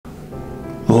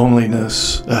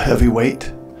Loneliness, a heavy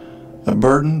weight, a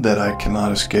burden that I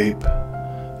cannot escape.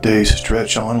 Days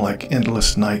stretch on like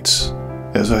endless nights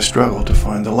as I struggle to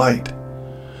find the light.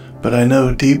 But I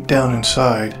know deep down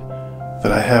inside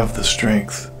that I have the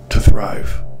strength to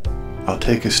thrive. I'll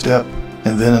take a step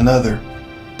and then another,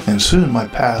 and soon my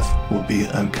path will be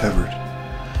uncovered.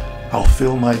 I'll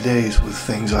fill my days with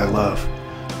things I love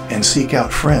and seek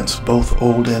out friends both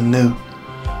old and new.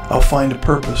 I'll find a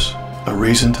purpose, a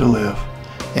reason to live,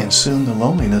 and soon the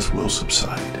loneliness will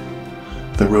subside.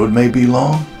 The road may be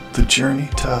long, the journey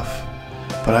tough,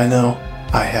 but I know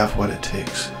I have what it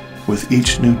takes. With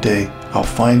each new day, I'll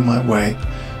find my way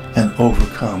and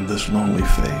overcome this lonely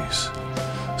phase.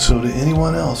 So to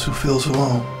anyone else who feels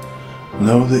alone,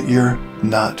 know that you're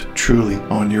not truly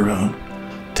on your own.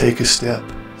 Take a step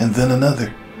and then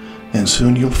another, and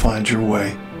soon you'll find your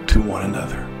way to one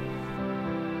another.